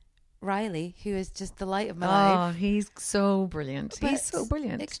Riley, who is just the light of my life. Oh, he's so brilliant. He's so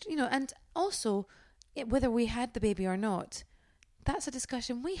brilliant. And also, whether we had the baby or not, that's a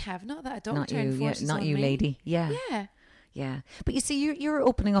discussion we have, not that a doctor enforces not on you, me. lady. Yeah. But you see, you're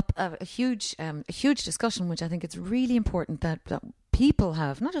opening up a huge discussion, which I think it's really important that people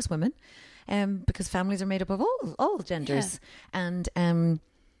have, not just women, because families are made up of all genders, and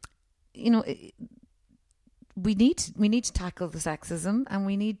we need to tackle the sexism, and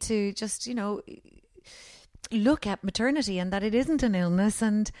we need to just look at maternity and that it isn't an illness,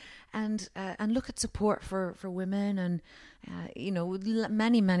 and look at support for women, and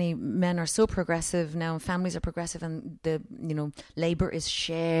many men are so progressive now, and families are progressive, and the labor is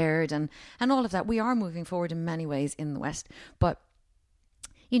shared, and all of that. We are moving forward in many ways in the West, but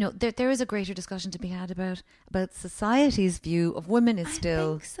there is a greater discussion to be had about society's view of women is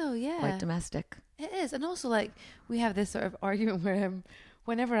still I think so, yeah. quite domestic. It is. And also, like, we have this sort of argument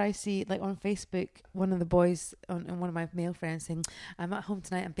whenever I see, like on Facebook, one of the boys and one of my male friends saying, I'm at home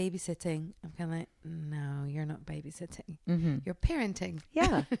tonight, I'm babysitting. I'm kind of like, no, you're not babysitting. Mm-hmm. You're parenting.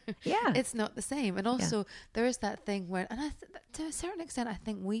 Yeah. Yeah. It's not the same. And also there is that thing where, and to a certain extent, I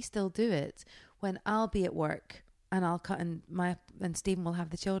think we still do it when I'll be at work and I'll cut and Stephen will have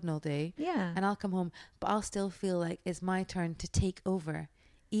the children all day. Yeah. And I'll come home, but I'll still feel like it's my turn to take over,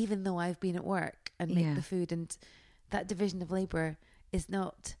 even though I've been at work and make the food. And that division of labor is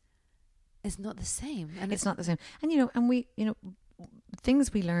not the same. And it's not the same. And, and we,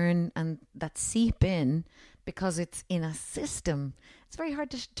 things we learn and that seep in because it's in a system. It's very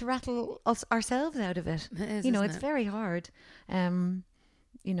hard to rattle us ourselves out of it. It is, it's very hard.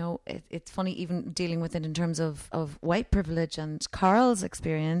 It's funny even dealing with it in terms of white privilege and Carl's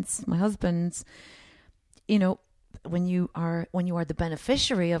experience, my husband's, when you are the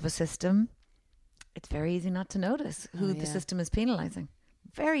beneficiary of a system, it's very easy not to notice who the system is penalizing.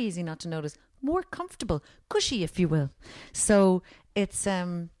 Very easy not to notice. More comfortable, cushy, if you will. So it's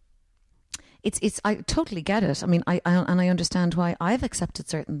I totally get it. I mean, I understand why I've accepted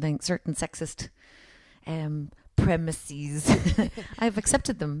certain things, certain sexist premises. I've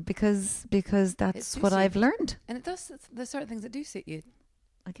accepted them because that's what I've learned. And it does. There's certain things that do suit you,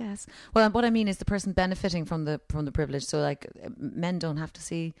 I guess. Well, what I mean is the person benefiting from the privilege. So, like, men don't have to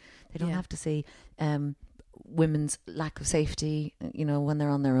see. They don't have to see women's lack of safety. When they're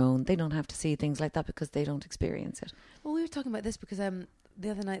on their own, they don't have to see things like that because they don't experience it. Well, we were talking about this because the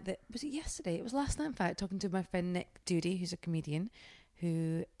other night, was it yesterday? It was last night, in fact, talking to my friend Nick Doody, who's a comedian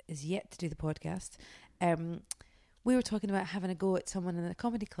who is yet to do the podcast. We were talking about having a go at someone in a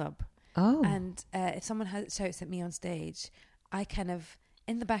comedy club. Oh. And if someone shouts at me on stage, I kind of,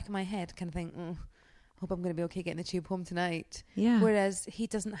 in the back of my head, kind of think, hope I'm going to be okay getting the tube home tonight. Yeah. Whereas he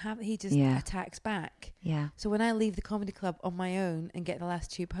doesn't have, he just attacks back. Yeah. So when I leave the comedy club on my own and get the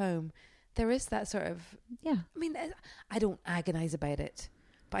last tube home, there is that sort of, I mean, I don't agonize about it,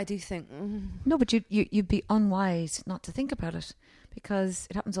 but I do think, No, but you'd be unwise not to think about it because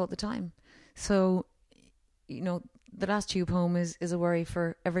it happens all the time. So, the last tube home is a worry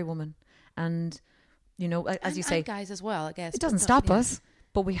for every woman. And, as you say, and guys as well, I guess. It doesn't stop us,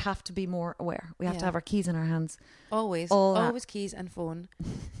 but we have to be more aware. We have to have our keys in our hands. Always keys and phone,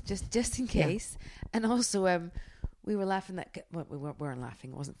 just in case. Yeah. And also, we were laughing that, well, we weren't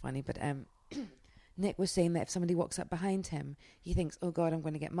laughing, it wasn't funny, but Nick was saying that if somebody walks up behind him, he thinks, oh God, I'm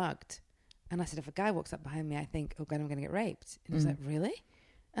going to get mugged. And I said, if a guy walks up behind me, I think, oh God, I'm going to get raped. And he was like, really?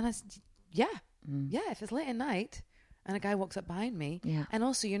 And I said, yeah, if it's late at night and a guy walks up behind me, and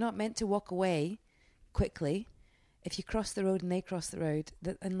also you're not meant to walk away quickly if you cross the road and they cross the road.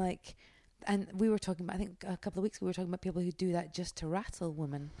 And we were talking about, I think a couple of weeks ago, we were talking about people who do that just to rattle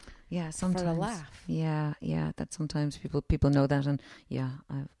women. Yeah, sometimes. For a laugh. Yeah, that sometimes people know that, and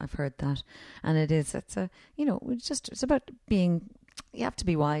I've heard that. And it's about being, you have to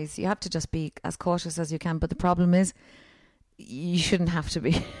be wise. You have to just be as cautious as you can. But the problem is, you shouldn't have to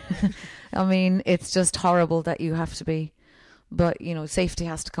be. I mean, it's just horrible that you have to be. But, safety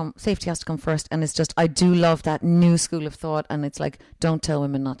has to come first. And it's just, I do love that new school of thought. And it's like, don't tell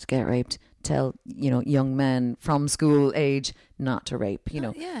women not to get raped. Tell, young men from school age not to rape,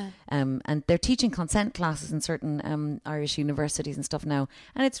 and they're teaching consent classes in certain Irish universities and stuff now.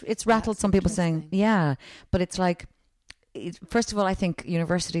 And it's rattled some people saying, but it's like, first of all, I think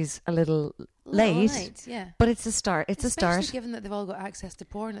university's a little late, but it's a start. Especially given that they've all got access to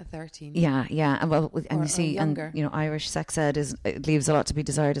porn at 13. And you see, and Irish sex ed it leaves a lot to be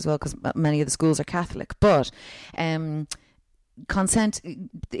desired as well because many of the schools are Catholic. But consent,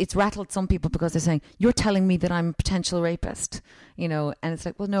 it's rattled some people because they're saying, you're telling me that I'm a potential rapist, and it's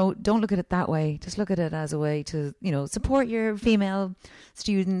like, well, no, don't look at it that way. Just look at it as a way to, support your female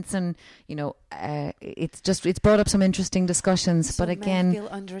students. And, it's brought up some interesting discussions. So but again, men feel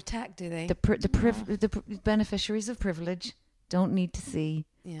under attack, do they? The beneficiaries of privilege don't need to see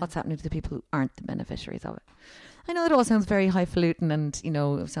what's happening to the people who aren't the beneficiaries of it. I know it all sounds very highfalutin and,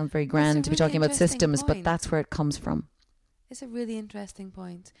 it sounds very grand to be talking about systems, but that's where it comes from. It's a really interesting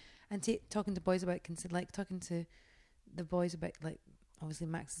point. And talking to boys about consent, like talking to the boys about, like, obviously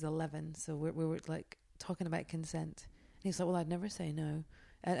Max is 11, so we were like talking about consent. And he's like, well, I'd never say no.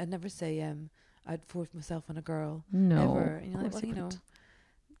 I'd never say I'd force myself on a girl. No. Ever. And you're like, well,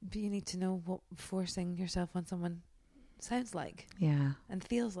 but you need to know what forcing yourself on someone sounds like. Yeah. And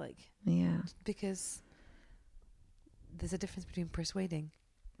feels like. Yeah. Because there's a difference between persuading.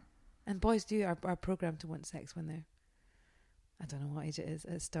 And boys are programmed to want sex when they're, I don't know what age it is.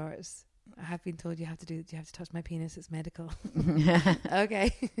 It starts. I have been told you have to touch my penis. It's medical.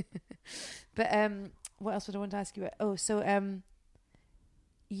 Okay. But what else would I want to ask you about? Oh, so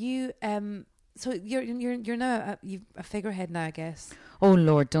you so you're now a figurehead now, I guess. Oh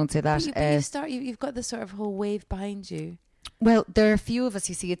Lord, don't say that. But you've got this sort of whole wave behind you. Well, there are a few of us,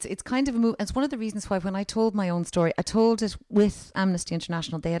 you see. It's kind of a move. It's one of the reasons why when I told my own story, I told it with Amnesty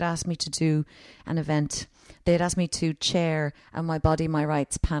International. They had asked me to do an event. They had asked me to chair a My Body, My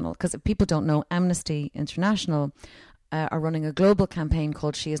Rights panel. Because if people don't know, Amnesty International are running a global campaign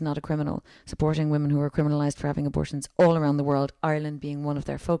called She Is Not a Criminal, supporting women who are criminalised for having abortions all around the world, Ireland being one of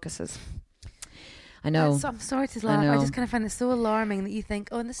their focuses. I know. I'm sorry to laugh. I just kind of find it so alarming that you think,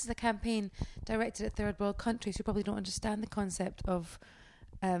 oh, and this is a campaign directed at third world countries who probably don't understand the concept of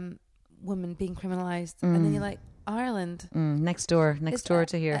women being criminalised. And then you're like, Ireland. Next door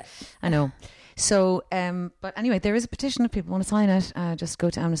to here. I know. So, but anyway, there is a petition if people want to sign it. Just go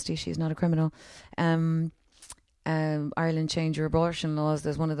to Amnesty, She's Not a Criminal. Ireland Change Your Abortion Laws.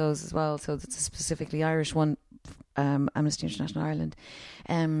 There's one of those as well. So it's a specifically Irish one, Amnesty International Ireland.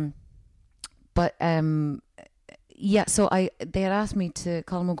 So they had asked me to,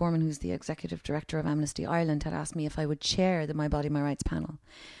 Colin O'Gorman, who's the executive director of Amnesty Ireland, had asked me if I would chair the My Body, My Rights panel.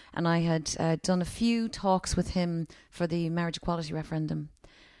 And I had done a few talks with him for the marriage equality referendum.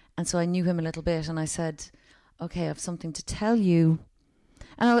 And so I knew him a little bit, and I said, okay, I have something to tell you.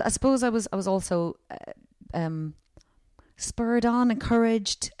 And I suppose I was also spurred on,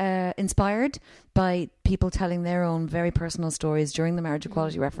 encouraged, inspired by people telling their own very personal stories during the marriage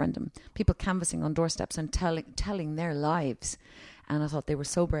equality referendum. People canvassing on doorsteps and telling their lives. And I thought they were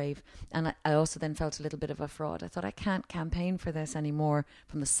so brave. And I also then felt a little bit of a fraud. I thought, I can't campaign for this anymore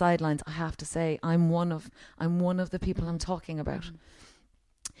from the sidelines. I have to say, I'm one of the people I'm talking about.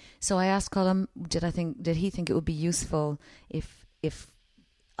 So I asked Colin, did he think it would be useful if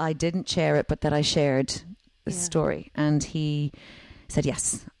I didn't share it, but that I shared the story? And he said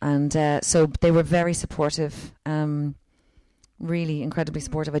yes. And so they were very supportive, really incredibly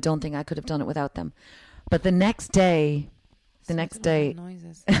supportive. I don't think I could have done it without them. But the next day,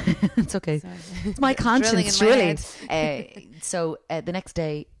 noises. It's okay. Sorry. It's my conscience, really. So the next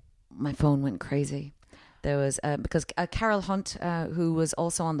day, my phone went crazy. There was because Carol Hunt, who was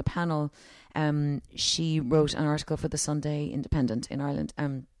also on the panel, she wrote an article for the Sunday Independent in Ireland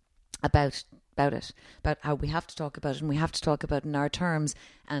about how we have to talk about it, and we have to talk about it in our terms.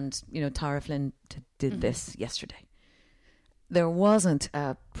 And Tara Flynn did this yesterday. There wasn't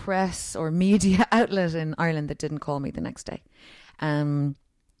a press or media outlet in Ireland that didn't call me the next day, and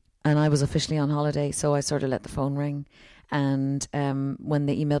I was officially on holiday, so I sort of let the phone ring. And when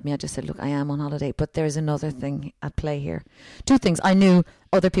they emailed me, I just said, look, I am on holiday, but there's another thing at play here. Two things. I knew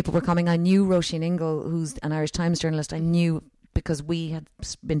other people were coming. I knew Roisin Ingle, who's an Irish Times journalist. I knew, because we had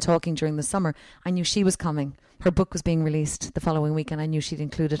been talking during the summer, I knew she was coming. Her book was being released the following week, and I knew she'd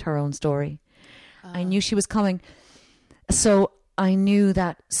included her own story. I knew she was coming. So I knew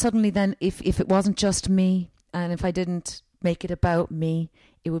that suddenly then, if it wasn't just me, and if I didn't make it about me,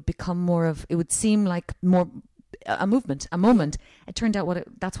 it would become it would seem like more a movement, a moment. It turned out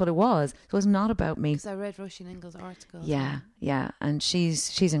that's what it was. So it was not about me. Because I read Roisin Ingle's article. Yeah, and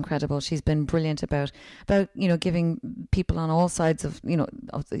she's incredible. She's been brilliant about giving people on all sides of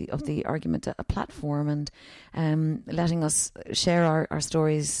of the argument a platform, and letting us share our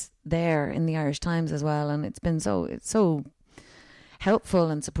stories there in the Irish Times as well. And it's so helpful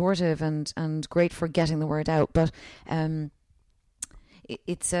and supportive and great for getting the word out. But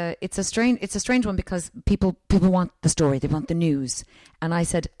it's a strange one, because people want the story, they want the news. And I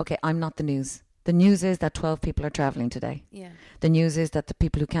said, okay, I'm not the news. The news is that 12 people are travelling today. Yeah. The news is that the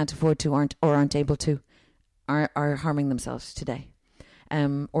people who can't afford to aren't able to are harming themselves today.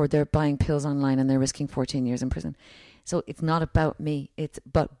 Or they're buying pills online and they're risking 14 years in prison. So it's not about me.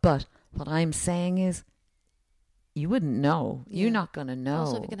 But what I'm saying is, you wouldn't know. Yeah. You're not going to know.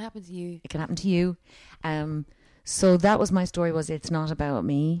 Also, if it can happen to you. It can happen to you. So that was my story, was it's not about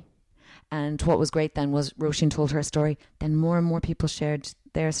me. And what was great then was Roisin told her story. Then more and more people shared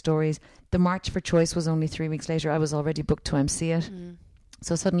their stories. The March for Choice was only 3 weeks later. I was already booked to MC it.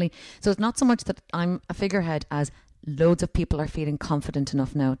 So suddenly, it's not so much that I'm a figurehead as loads of people are feeling confident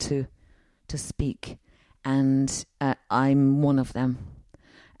enough now to speak. And I'm one of them.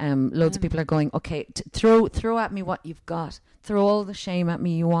 Loads of people are going, okay, throw at me what you've got. Throw all the shame at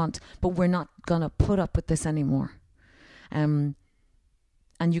me you want, but we're not going to put up with this anymore. And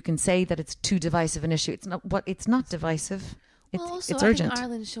you can say that it's too divisive an issue. It's not divisive. It's urgent. I think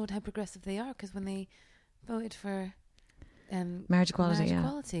Ireland showed how progressive they are, because when they voted for marriage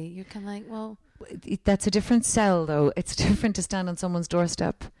equality, you're kind of like, well... That's a different sell, though. It's different to stand on someone's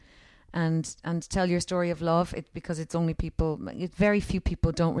doorstep and tell your story of love. Because it's only very few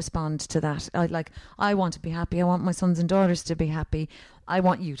people don't respond to that. I want to be happy. I want my sons and daughters to be happy. I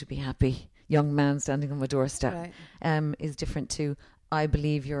want you to be happy. Young man standing on my doorstep, is different to, I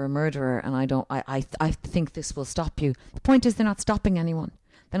believe you're a murderer, and I think this will stop you. The point is, they're not stopping anyone.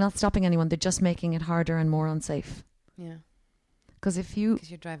 They're not stopping anyone. They're just making it harder and more unsafe. Yeah. Because you're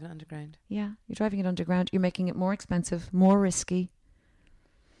driving it underground. Yeah, you're driving it underground. You're making it more expensive, more risky,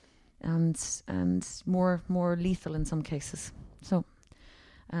 and more lethal in some cases. So,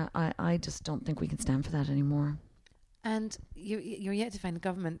 I just don't think we can stand for that anymore. And you're yet to find the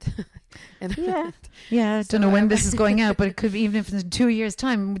government. Yeah. I don't know when this is going out, but it could be, even if in 2 years'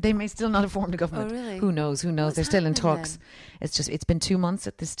 time, they may still not have formed a government. Oh, really? Who knows? What's They're still in talks. Then? It's been 2 months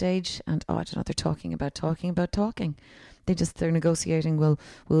at this stage, and I don't know. They're talking about talking. They're negotiating.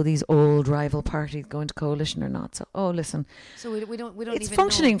 Will these old rival parties go into coalition or not? So, listen. So we don't. It's even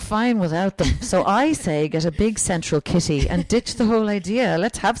functioning fine without them. So I say, get a big central kitty and ditch the whole idea.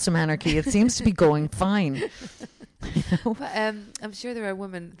 Let's have some anarchy. It seems to be going fine. But, I'm sure there are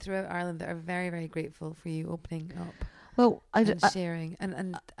women throughout Ireland that are very, very grateful for you opening up. Well, and sharing,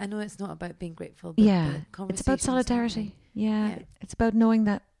 and I know it's not about being grateful. But it's about solidarity. Yeah, it's about knowing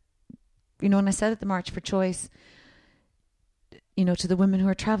that, and I said at the March for Choice, to the women who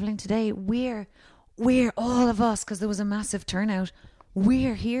are travelling today, we're all of us, because there was a massive turnout.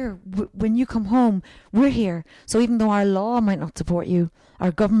 We're here. When you come home, we're here. So even though our law might not support you,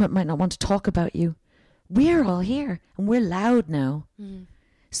 our government might not want to talk about you, we're all here, and we're loud now. Mm.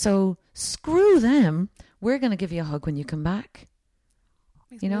 So screw them. We're going to give you a hug when you come back.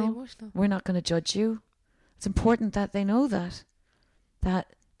 It's really emotional. We're not going to judge you. It's important that they know that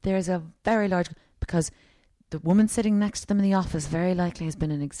there's a very large, because the woman sitting next to them in the office very likely has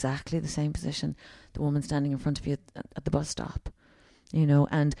been in exactly the same position the woman standing in front of you at the bus stop.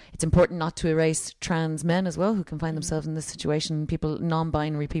 And it's important not to erase trans men as well, who can find themselves in this situation,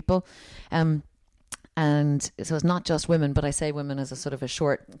 non-binary people. And so it's not just women, but I say women as a sort of a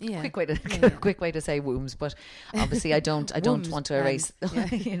short, quick way to say wombs. But obviously, I don't want to erase,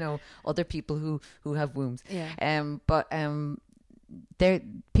 other people who have wombs. Yeah. But there,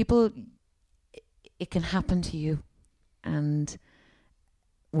 people, it can happen to you, and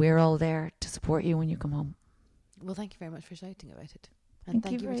we're all there to support you when you come home. Well, thank you very much for shouting about it. And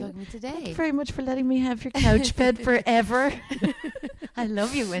thank you for talking to me today. Thank you very much for letting me have your couch bed forever. I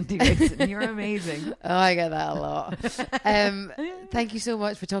love you, Wendy Dixon. You're amazing. Oh, I get that a lot. Thank you so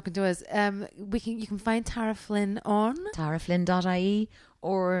much for talking to us. You can find Tara Flynn on taraflynn.ie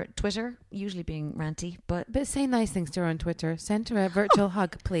or Twitter, usually being ranty, but say nice things to her on Twitter. Send her a virtual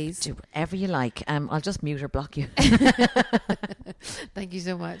hug, please. Do whatever you like. I'll just mute or block you. Thank you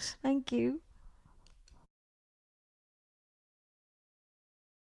so much. Thank you.